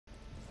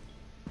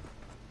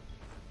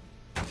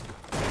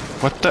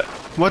What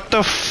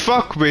the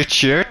fuck,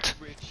 Richard?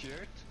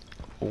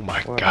 Oh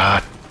my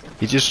god.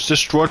 He just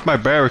destroyed my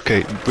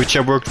barricade, which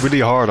I worked really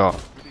hard on.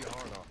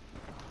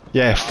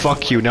 Yeah,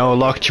 fuck you, now I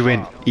locked you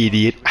in,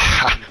 idiot.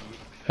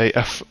 Hey,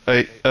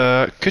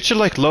 could you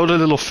like load a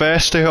little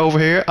faster over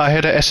here? I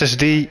had a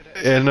SSD,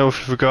 I don't know if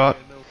you forgot.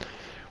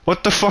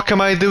 What the fuck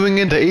am I doing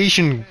in the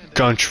Asian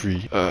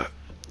country?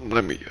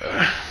 Let me,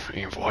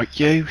 invite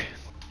you.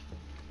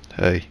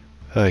 Hey,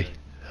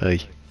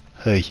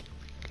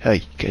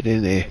 get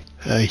in there.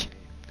 Hey.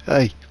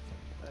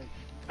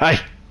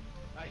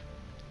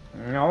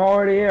 I'm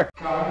already here.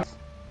 Oh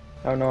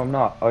no, I'm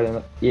not.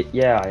 Oh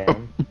yeah, I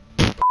am.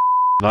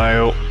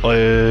 Now,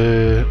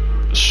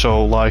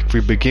 so like we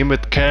begin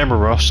with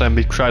cameras and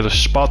we try to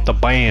spot the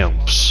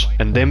bombs,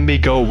 and then we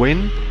go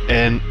in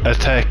and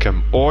attack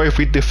them. Or if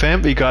we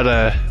defend, we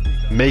gotta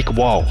make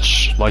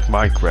walls like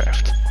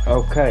Minecraft.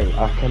 Okay,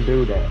 I can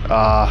do that.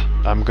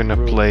 I'm gonna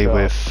play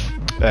with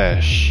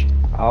Ash.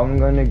 I'm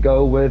gonna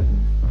go with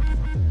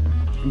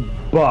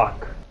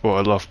Buck. Oh,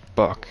 I love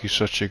Buck. He's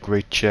such a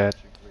great chat.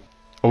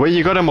 Oh wait,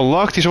 you got him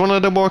unlocked? He's one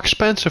of the more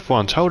expensive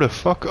ones. How the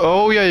fuck?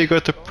 Oh yeah, you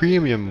got the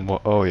premium one.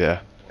 Oh yeah.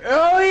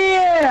 Oh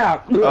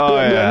yeah! Oh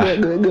yeah.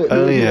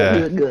 Oh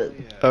yeah.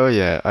 Oh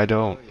yeah, I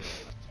don't.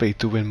 Pay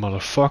to win,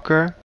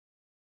 motherfucker.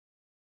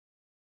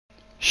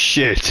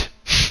 Shit.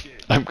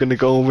 I'm gonna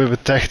go with a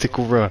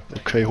tactical run.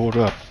 Okay, hold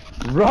up.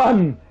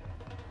 Run!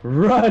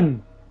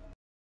 Run!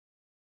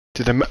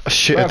 Did I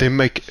shit, I didn't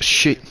make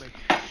shit.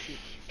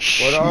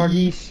 What are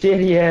these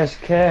shitty ass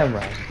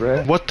cameras,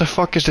 bruh? What the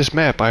fuck is this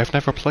map? I have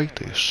never played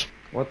this.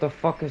 What the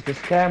fuck is this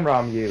camera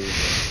I'm using?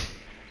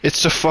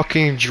 It's a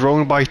fucking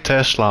drone by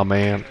Tesla,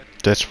 man.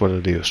 That's what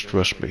it is,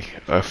 trust me.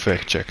 I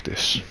fact check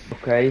this.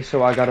 Okay,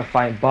 so I gotta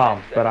find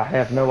bombs, but I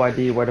have no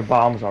idea where the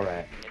bombs are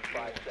at.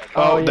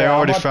 Oh, yeah, they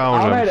already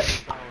found them.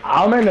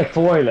 I'm in the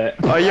toilet.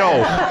 Oh,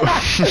 yo!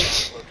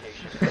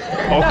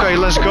 Okay,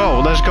 let's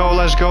go.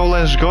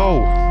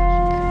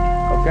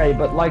 Okay,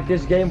 but like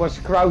this game was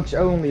crouch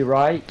only,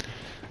 right?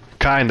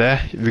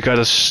 Kinda. We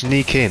gotta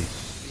sneak in.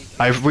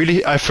 I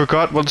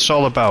forgot what it's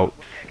all about.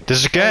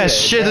 There's gas.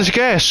 Okay, Shit, there's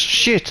gas.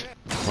 Shit.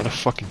 What a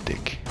fucking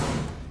dick.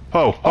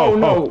 Oh,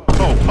 no.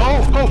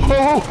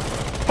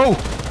 Oh!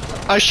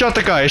 I shot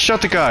the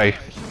guy.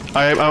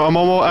 I'm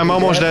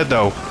almost dead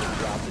though.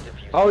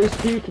 Oh, he's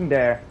peeking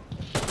there.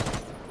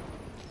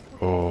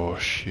 Oh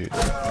shit.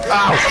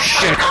 Ow,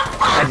 shit.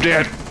 I'm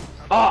dead.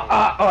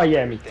 Oh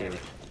yeah, me too.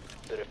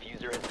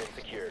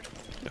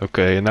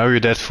 Okay, and now you're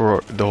dead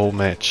for the whole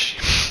match.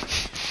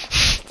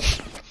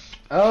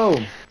 Oh.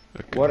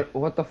 Okay.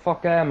 What the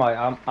fuck am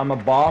I? I'm a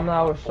bomb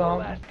now or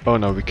something? Oh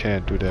no, we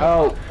can't do that.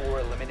 Oh.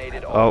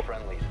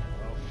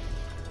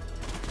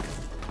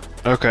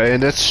 Okay,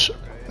 and that's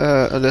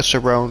a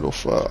round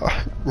of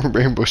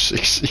Rainbow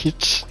Six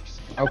Siege.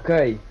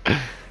 Okay.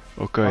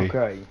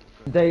 Okay.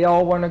 They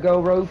all wanna go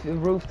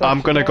rooftop.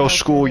 I'm gonna go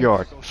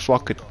schoolyard.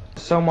 Fuck it.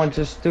 Someone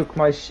just took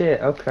my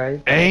shit.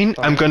 Okay. And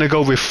I'm gonna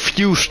go with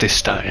Fuse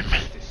this time.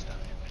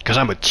 Cause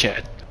I'm a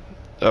chat.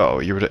 Oh,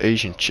 you're the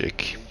Asian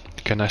chick.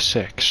 Can I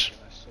sex?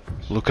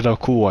 Look at how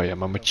cool I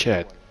am. I'm a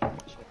chat.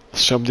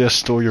 Somebody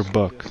stole your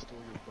buck.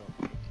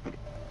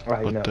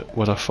 I know.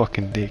 What a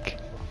fucking dick.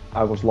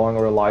 I was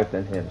longer alive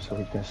than him, so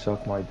he can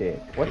suck my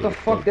dick. What the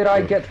fuck did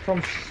I get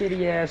from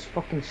shitty ass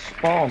fucking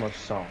spawn or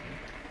something?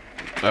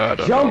 I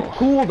don't Jump know.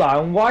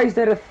 cooldown, why is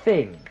that a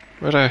thing?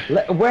 When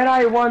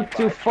I want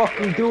to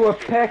fucking do a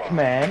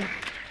Pac-Man,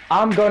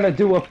 I'm gonna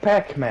do a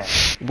Pac-Man.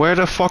 Where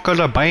the fuck are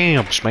the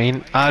bombs,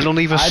 man? I don't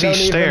even see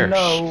stairs.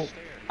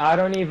 I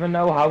don't even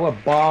know how a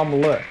bomb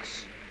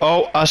looks.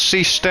 Oh, I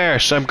see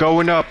stairs. I'm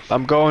going up.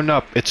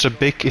 It's a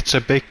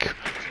big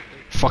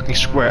fucking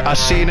square. I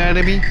see an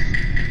enemy.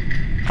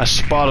 I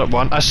spotted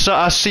one. I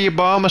see a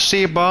bomb.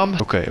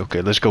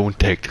 Okay, let's go in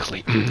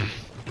tactically.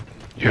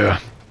 Yeah.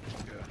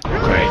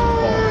 Okay.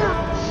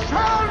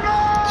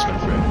 It's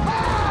not great.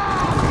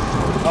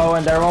 Oh,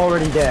 and they're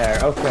already there.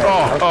 Okay.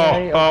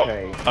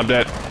 Okay. I'm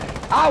dead.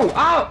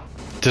 Ow!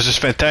 This is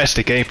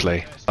fantastic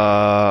gameplay.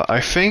 I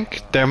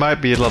think there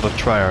might be a lot of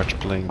tryhards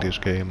playing this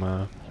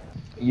game.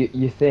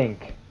 You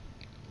think?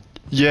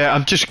 Yeah,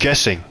 I'm just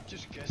guessing.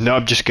 No,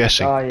 I'm just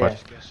guessing. Oh, yeah. But,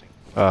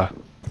 oh,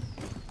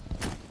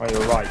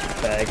 you're right,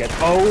 faggot.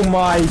 Oh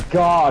my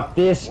god,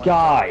 this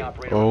guy!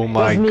 Oh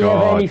my Doesn't he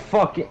god. have any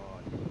fucking...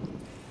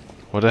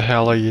 What the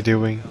hell are you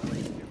doing?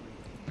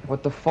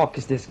 What the fuck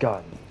is this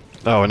gun?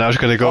 Oh, now he's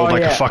gonna go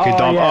like a fucking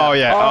dumb.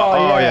 Yeah.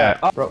 Oh yeah.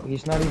 Bro,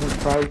 he's not even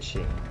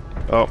crouching.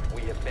 Oh.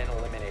 We have been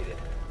eliminated.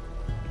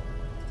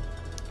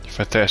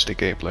 Fantastic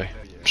gameplay.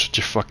 I'm such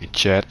a fucking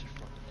chat.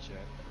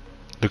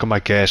 Look at my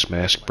gas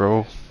mask,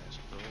 bro.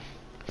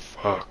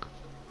 Fuck.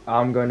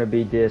 I'm gonna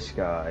be this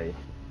guy.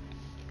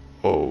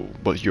 Oh,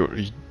 but you're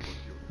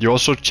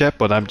also chat,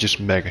 but I'm just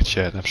mega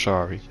chat. I'm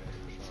sorry.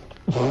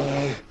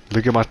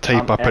 Look at my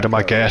tape I put in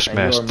my gas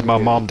mask. My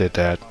mom did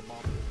that.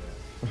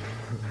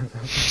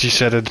 She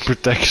said it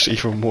protects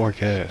even more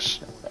gas.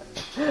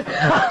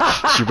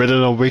 She read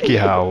it on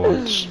WikiHow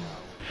once.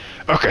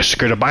 Okay,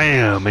 screw the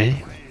bam,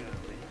 man.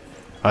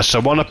 I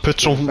said, wanna put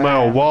some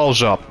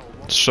walls up.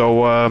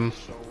 So,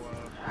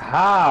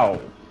 How?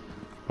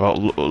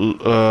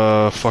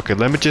 well, fuck it.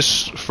 Let me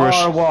just first.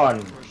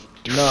 R1.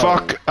 No.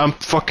 Fuck, I'm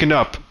fucking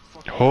up.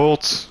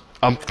 Hold.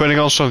 I'm putting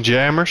on some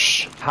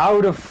jammers.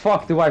 How the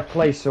fuck do I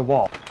place a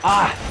wall?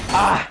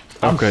 I'm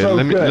Okay, so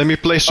let me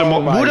play some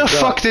more. Who the God.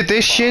 fuck did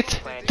this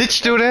shit? Did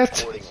you do that?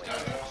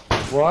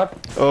 What?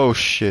 Oh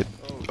shit.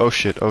 Oh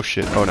shit. Oh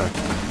shit. Oh no.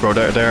 Bro,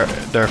 there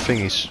are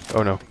thingies.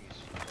 Oh no.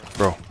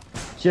 Bro.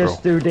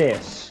 Just do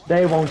this.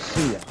 They won't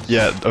see us.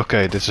 Yeah,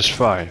 okay, this is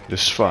fine.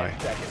 This is fine.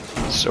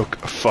 It's okay.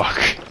 Fuck.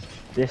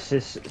 This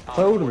is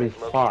totally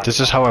fine. This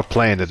is how I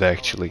planned it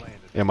actually.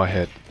 In my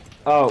head.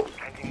 Oh,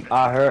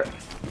 I heard.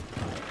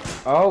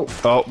 Oh.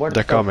 Oh, what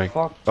they're the coming.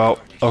 Fuck? Oh,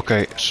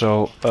 okay.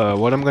 So,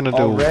 what I'm gonna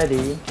do?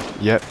 Already?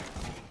 Yep.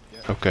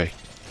 Okay.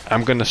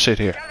 I'm gonna sit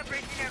here.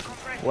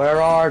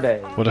 Where are they?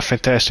 What a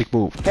fantastic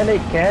move. Can they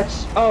catch?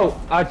 Oh,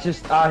 I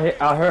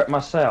hurt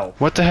myself.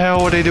 What the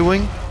hell are they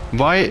doing?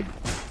 Why?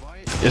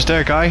 Is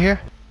there a guy here?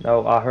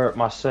 No, I hurt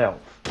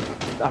myself.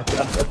 I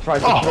tried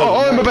to.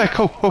 Oh, I'm back.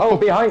 Oh,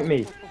 behind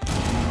me.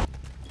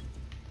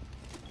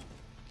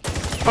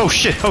 Oh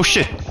shit! Oh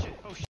shit!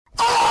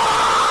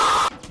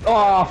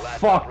 Oh,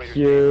 fuck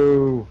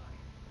you.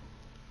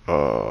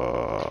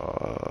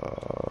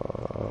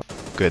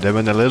 Okay, that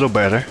went a little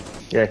better.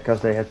 Yeah,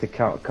 because they had to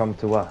come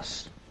to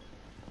us.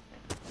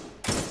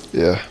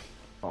 Yeah.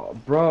 Oh,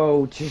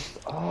 bro, just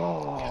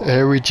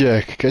Harry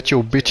Jack, get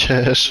your bitch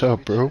ass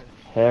up, bro.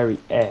 Hairy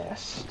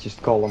ass.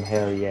 Just call him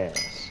hairy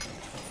ass.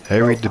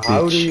 Harry the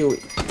How do bitch. you?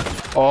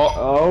 Oh.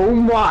 Oh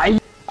my!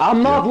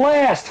 I'm not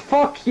last.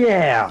 Fuck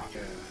yeah!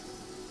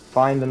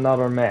 Find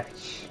another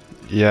match.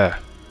 Yeah.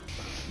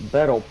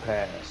 Battle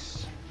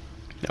pass.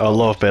 I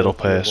love battle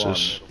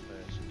passes.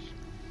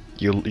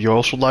 You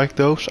also like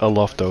those? I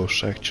love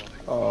those actually.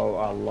 Oh,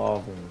 I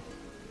love them.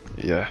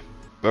 Yeah.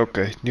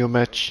 Okay, new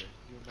match.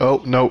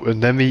 Oh no,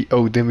 and then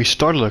we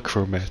started looking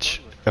for a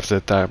match after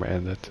the timer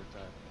ended.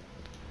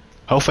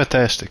 How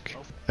fantastic!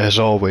 As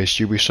always,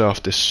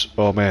 Ubisoft is,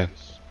 oh man,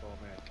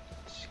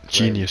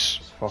 genius.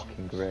 It's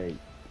fucking great.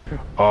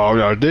 Oh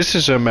no, this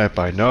is a map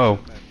I know.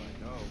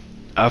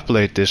 I've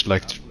played this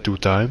like 2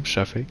 times,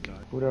 I think.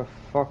 Who the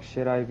fuck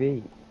should I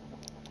be?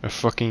 A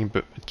fucking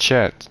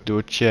chat. Do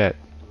a chat.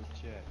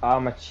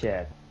 I'm a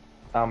chat.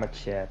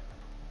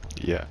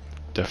 Yeah,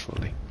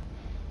 definitely.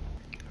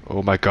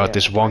 Oh my god, Yeah.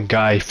 this one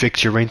guy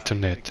fix your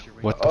internet.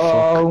 What the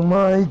Oh fuck?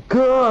 my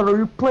god, are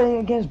you playing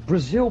against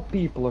Brazil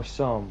people or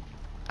some?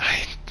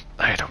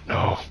 I don't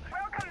know.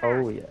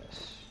 Oh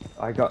yes.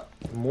 I got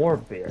more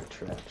bear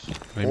traps.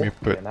 Let me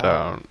put Fucking hell.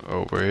 down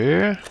over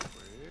here.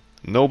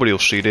 Nobody will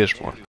see this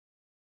one.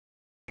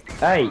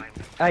 Hey,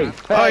 faggot,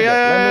 Oh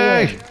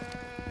yeah!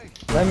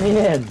 let me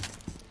in.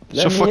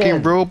 It's a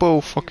fucking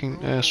robo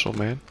fucking asshole,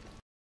 man.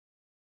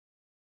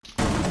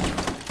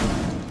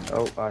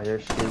 Oh, I hear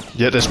speech.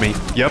 Yeah, that's me.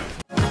 Yep.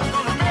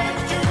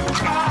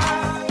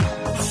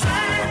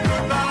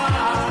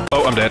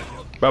 Oh, I'm dead.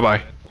 Bye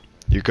bye.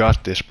 You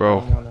got this,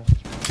 bro.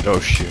 Oh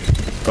shit.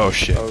 Oh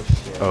shit. Oh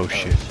shit. Oh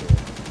shit.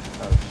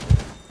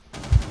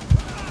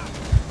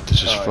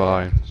 This is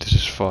fine. This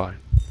is fine.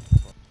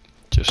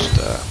 Just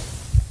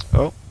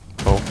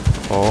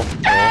Oh.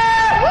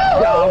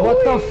 Yeah,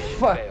 what the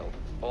fuck?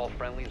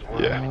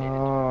 Yeah.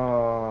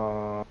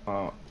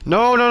 Oh.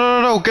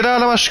 No! Get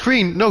out of my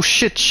screen! No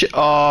shit!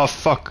 Oh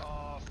fuck!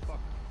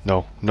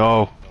 No!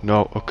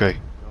 Okay.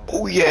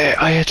 Oh yeah!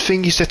 I had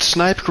thingies that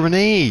snipe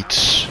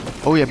grenades.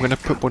 Oh yeah, I'm gonna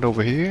put one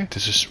over here.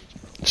 This is.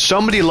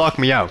 Somebody locked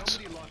me out.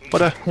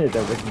 What a.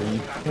 Dat was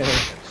me.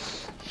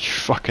 You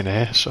fucking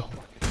asshole.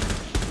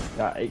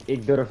 Ja,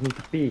 ik durf niet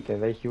te pieken.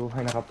 Weet je hoe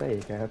weinig HP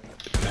ik heb?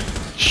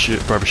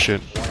 Shit, rubber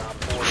shit.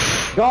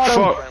 Got him!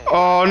 Fuck!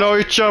 Oh no,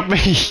 you chopped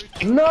me!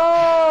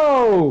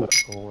 No!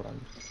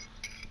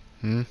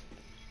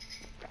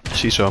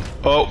 See some.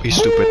 Oh, he's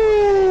stupid.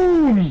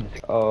 Boom!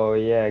 Oh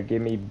yeah,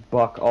 give me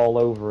buck all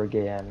over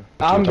again.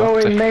 I'm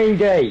going main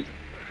gate.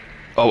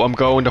 Oh, I'm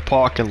going to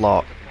parking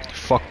lot.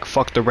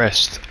 Fuck the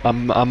rest.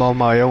 I'm on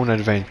my own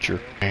adventure.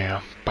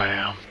 Bam,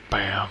 bam,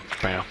 bam,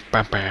 bam,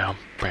 bam, bam,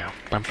 bam,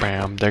 bam,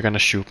 bam. They're gonna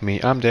shoot me.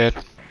 I'm dead.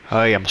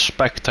 Hey, I'm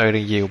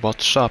spectating you.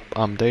 What's up?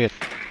 I'm dead.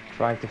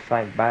 Trying to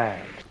find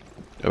bags.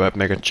 Web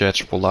mega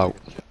chats pull out.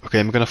 Okay,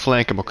 I'm gonna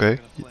flank him. Okay,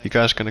 you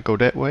guys gonna go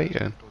that way,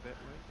 and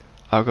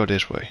I'll go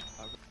this way.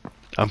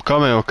 I'm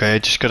coming. Okay, I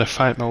just gotta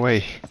find my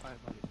way.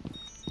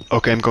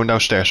 Okay, I'm going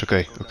downstairs.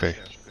 Okay.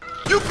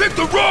 You picked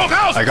the wrong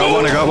house. I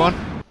got one.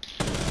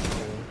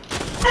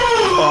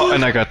 Oh,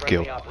 and I got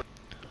killed.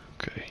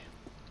 Okay.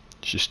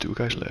 Just 2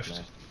 guys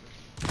left.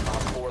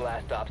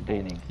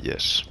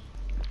 Yes.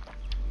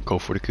 Go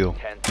for the kill.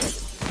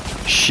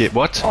 Shit,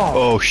 what?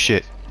 Oh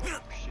shit.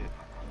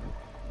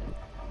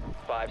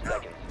 5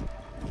 seconds.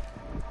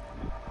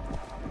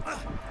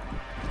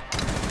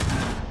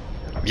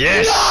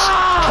 Yes!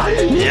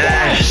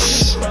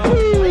 Yes!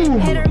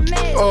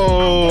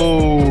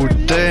 Oh,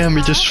 damn,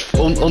 he just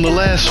on the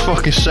last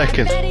fucking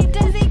second.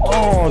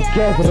 Oh,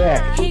 get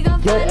wrecked.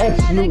 Get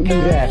absolutely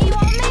wrecked.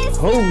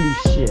 Holy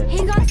shit.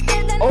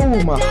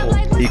 Oh my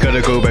god. You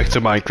gotta go back to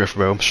Minecraft,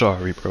 bro. I'm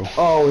sorry, bro.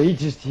 Oh, he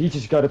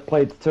just gotta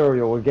play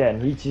tutorial again.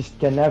 He just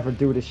can never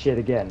do this shit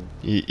again.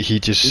 He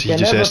just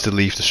has to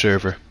leave the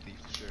server.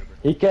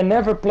 He can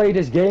never play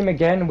this game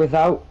again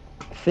without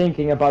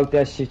thinking about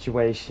that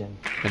situation.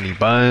 Any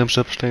bombs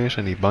upstairs?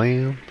 Any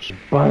bombs?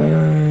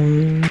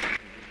 Bam.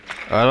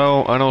 I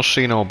don't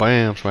see no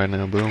bombs right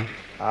now, bro.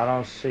 I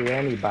don't see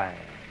any bombs.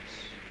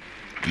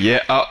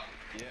 Yeah,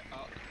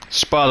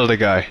 spotted the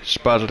guy.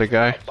 Spotted the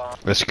guy.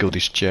 Let's kill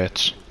these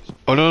jets.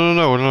 Oh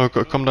no,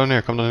 come down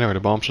here, the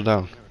bombs are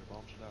down.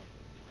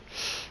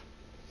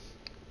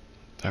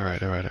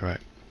 Alright.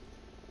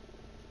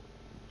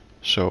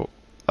 So,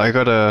 I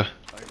got a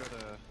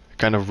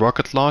kind of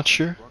rocket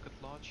launcher.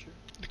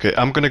 Okay,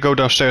 I'm gonna go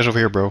downstairs over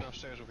here, bro.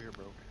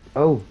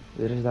 Oh,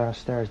 dit is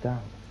downstairs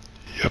down.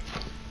 Yep.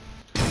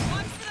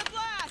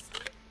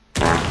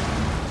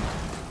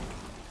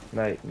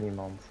 Nee,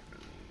 niemand.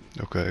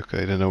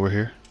 Okay, then over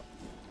here.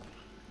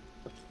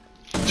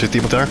 Zit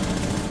iemand daar?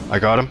 I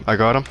got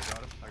him.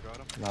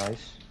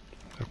 Nice.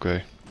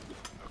 Okay.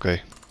 Ik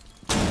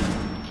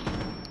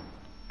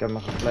heb hem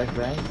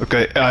geflashbang.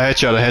 Okay, I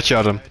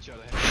headshot him.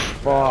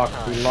 Fuck,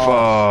 he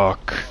lost.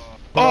 Fuck.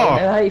 Oh!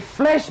 En hij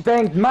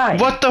flashbangt mij!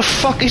 What the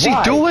fuck is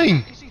he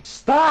doing?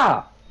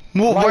 Stop!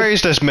 Where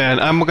is this man?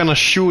 I'm gonna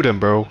shoot him,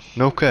 bro.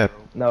 No cap.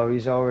 No,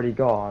 he's already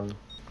gone.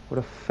 What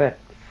a fat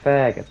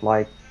faggot,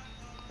 like...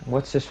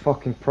 What's his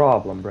fucking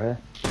problem, bruh?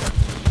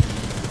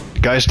 The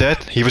guy's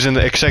dead. He was in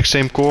the exact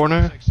same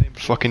corner.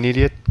 Fucking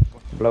idiot.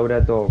 Blow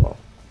that door up.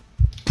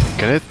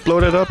 Can it blow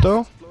that up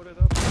though?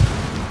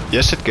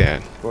 Yes it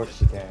can. Of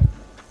course you can.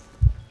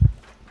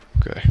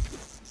 Okay.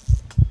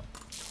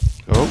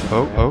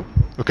 Oh.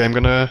 Okay, I'm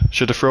gonna...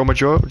 Should I throw my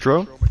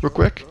drone real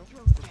quick?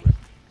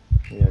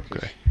 Yeah,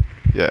 okay.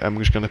 Yeah, I'm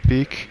just gonna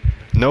peek.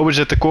 Nobody's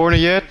at the corner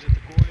yet.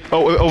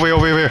 Oh, over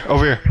here.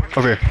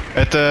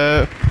 At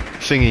the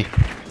thingy.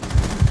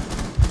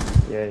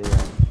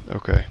 Yeah.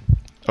 Okay.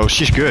 Oh,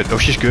 she's good.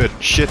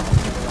 Shit.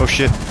 Oh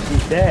shit.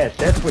 She's dead,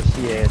 that's what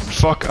she is.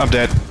 Fuck, I'm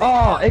dead.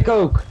 Oh, ik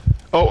ook.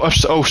 Oh, I'm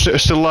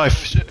still alive.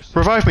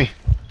 Revive me.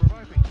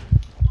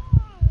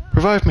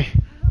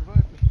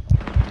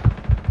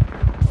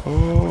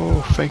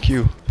 Oh, thank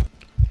you.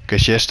 Okay,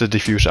 she has to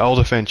defuse. I'll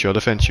defend you.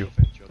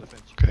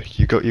 Okay,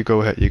 you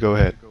go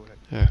ahead.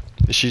 Yeah.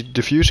 Is she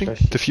defusing?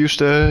 Defuse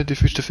the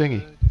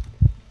thingy.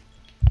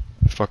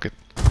 Fuck it.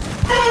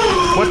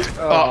 What?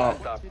 Oh.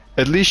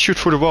 At least shoot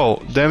for the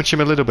wall. Damage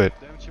him a little bit.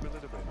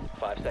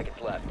 5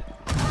 seconds left.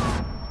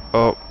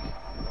 Oh.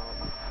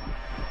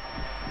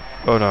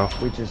 Oh no.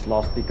 We just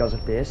lost because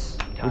of this.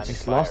 I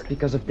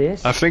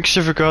think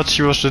she forgot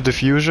she was the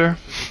diffuser.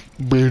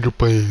 Better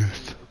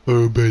pants.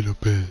 Oh, better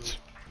pants.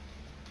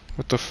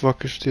 What the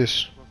fuck is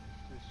this?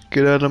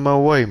 Get out of my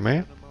way,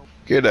 man.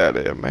 Get out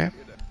of here, man.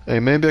 Hey,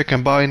 maybe I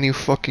can buy a new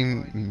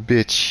fucking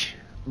bitch.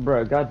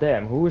 Bro,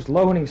 goddamn, who is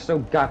loading so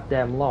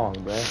goddamn long,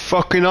 bro?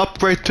 Fucking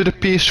upgrade to the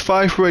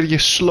PS5 already, you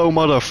slow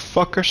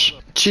motherfuckers.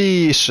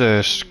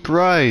 Jesus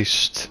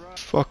Christ.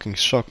 Fucking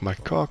suck my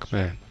cock,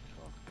 man.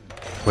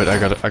 Wait, I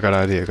got an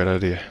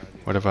idea.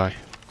 What have I?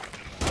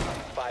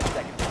 5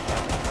 seconds.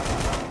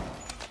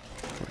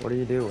 What are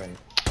you doing?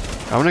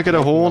 I wanna get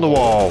a hole in the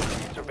wall.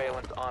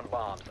 Surveillance on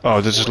bombs.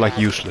 Oh, this is like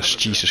useless.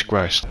 Jesus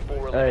Christ.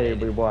 Hey,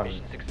 we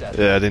won.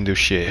 Yeah, I didn't do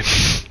shit.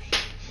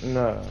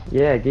 No.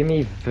 Yeah, give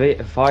me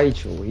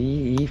Vigil.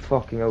 He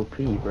fucking OP,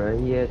 bro.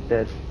 He had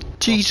that...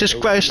 Jesus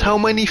Christ, how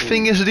many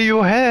fingers do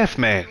you have,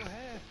 man?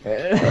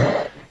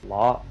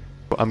 Lot.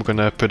 I'm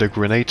gonna put a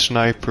grenade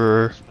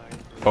sniper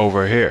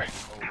over here.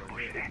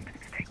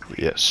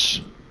 Yes.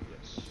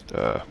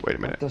 Wait a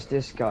minute. What does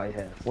this guy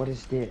have? What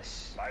is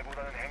this?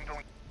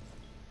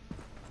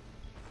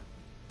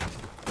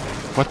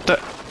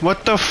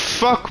 What the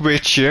fuck,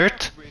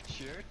 Richard?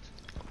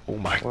 Oh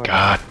my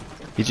god.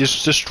 He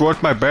just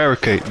destroyed my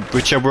barricade,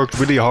 which I worked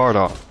really hard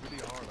on.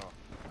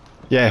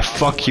 Yeah,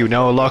 fuck you,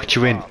 now I locked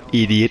you in,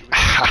 idiot.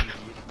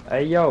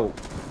 Hey yo,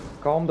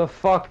 calm the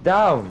fuck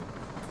down.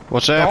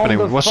 What's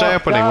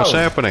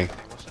happening?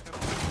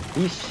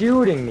 He's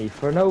shooting me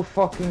for no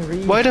fucking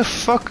reason. Why the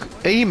fuck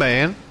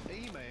A-man?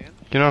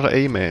 You're not an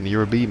A-man,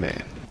 you're a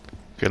B-man.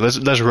 Okay,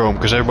 let's roam,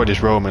 because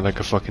everybody's roaming like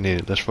a fucking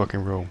idiot. Let's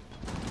fucking roam.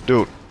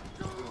 Dude.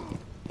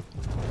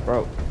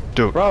 Bro.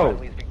 Dude.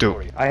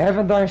 I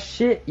haven't done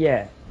shit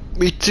yet.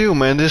 Me too,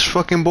 man. This is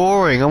fucking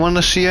boring. I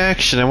wanna see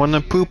action. I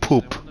wanna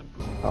poop.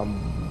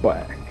 I'm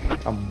back.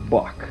 I'm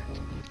back.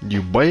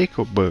 You bake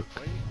or buck?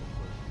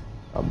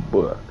 I'm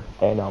back.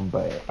 And I'm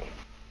back.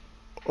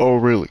 Oh,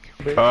 really?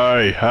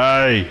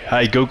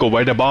 Hey, Google,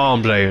 where the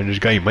bombs at in this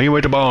game? Man,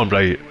 where the bombs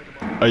at?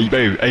 Hey,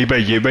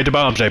 babe, where the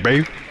bombs at,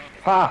 babe?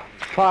 Ha!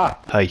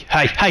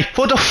 Hey,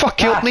 what the fuck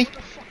killed me?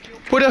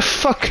 What the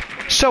fuck?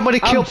 Somebody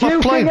killed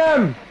my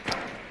plane.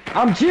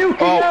 I'm juking him!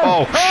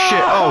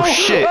 Oh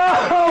shit.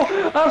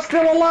 Oh, I'm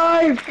still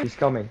alive! He's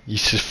coming.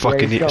 He's just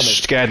fucking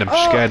scan him.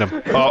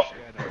 Oh.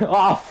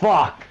 Oh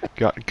fuck!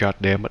 God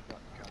damn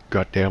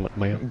it,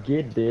 man.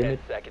 Get damn 10 it.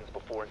 seconds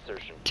before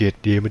insertion. God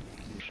damn it.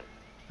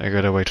 I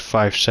gotta wait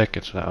 5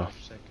 seconds now.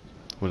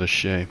 What a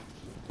shame.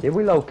 Did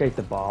we locate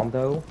the bomb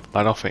though?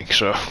 I don't think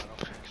so.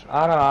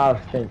 I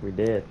don't think we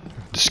did.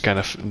 This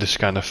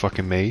kind of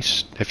fucking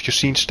maze. Have you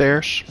seen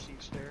stairs?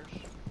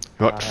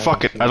 What?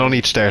 Fuck it. I don't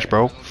need stairs,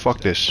 bro.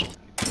 Fuck this.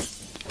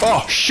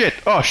 Oh shit!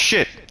 Oh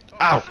shit!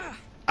 Ow!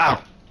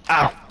 Ow!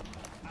 Ow!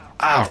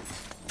 Ow!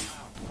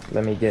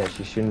 Let me guess,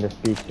 you shouldn't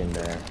have peeked in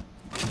there.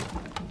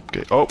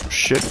 Okay. Oh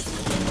shit!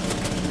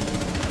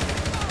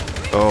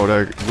 Oh,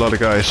 there are a lot of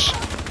guys.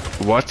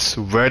 What?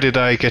 Where did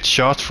I get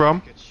shot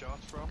from?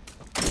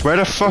 Where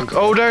the fuck?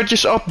 Oh, they're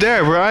just up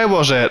there where I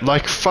was at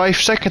like 5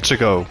 seconds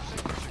ago.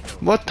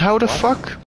 What? How the fuck?